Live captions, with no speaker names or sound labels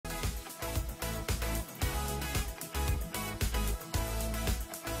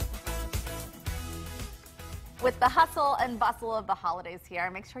With the hustle and bustle of the holidays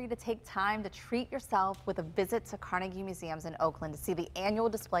here, make sure you take time to treat yourself with a visit to Carnegie Museums in Oakland to see the annual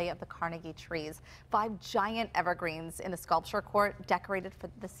display of the Carnegie trees. 5 giant evergreens in the sculpture court decorated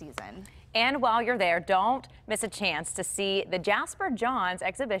for the season. And while you're there, don't miss a chance to see the Jasper Johns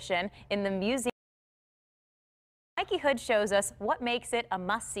exhibition in the museum. Mikey Hood shows us what makes it a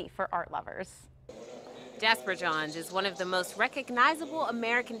must-see for art lovers. Jasper Johns is one of the most recognizable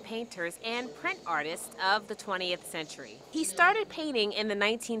American painters and print artists of the 20th century. He started painting in the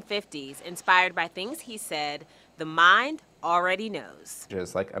 1950s, inspired by things he said the mind already knows.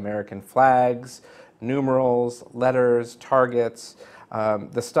 Just like American flags, numerals, letters, targets,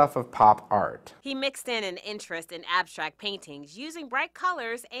 the stuff of pop art. He mixed in an interest in abstract paintings using bright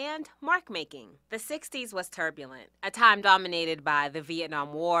colors and mark making. The 60s was turbulent, a time dominated by the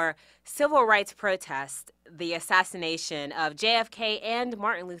Vietnam War, civil rights protests, the assassination of JFK and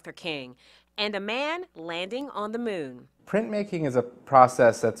Martin Luther King, and a man landing on the moon. Printmaking is a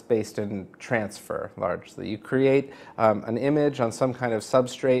process that's based in transfer, largely. You create an image on some kind of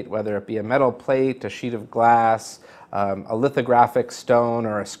substrate, whether it be a metal plate, a sheet of glass, a lithographic stone,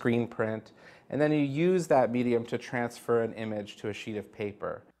 or a screen print, and then you use that medium to transfer an image to a sheet of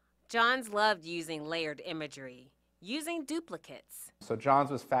paper. Johns loved using layered imagery, using duplicates. So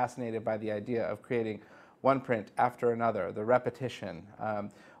Johns was fascinated by the idea of creating one print after another, the repetition,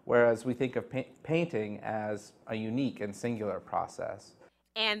 whereas we think of painting as a unique and singular process.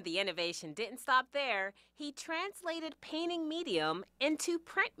 And the innovation didn't stop there. He translated painting medium into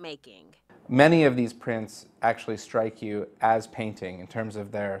printmaking. Many of these prints actually strike you as painting in terms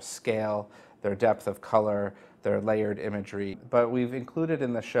of their scale, their depth of color, their layered imagery. But we've included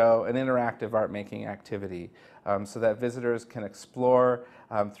in the show an interactive art making activity so that visitors can explore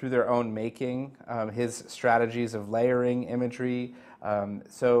through their own making his strategies of layering imagery.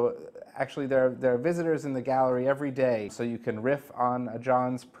 So actually there are visitors in the gallery every day, so you can riff on a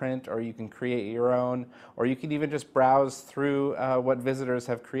Johns print, or you can create your own, or you can even just browse through what visitors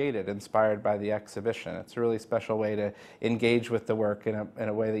have created inspired by the exhibition. It's a really special way to engage with the work in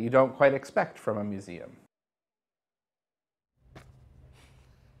a way that you don't quite expect from a museum.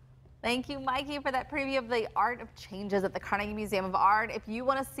 Thank you, Mikey, for that preview of the Art of Changes at the Carnegie Museum of Art. If you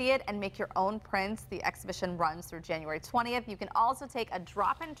want to see it and make your own prints, the exhibition runs through January 20th. You can also take a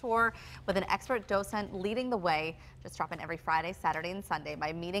drop-in tour with an expert docent leading the way. Just drop in every Friday, Saturday, and Sunday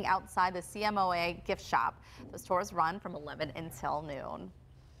by meeting outside the CMOA gift shop. Those tours run from 11 until noon.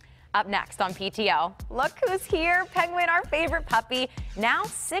 Up next on PTL, look who's here. Penguin, our favorite puppy, now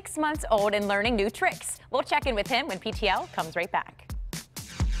 6 months old and learning new tricks. We'll check in with him when PTL comes right back.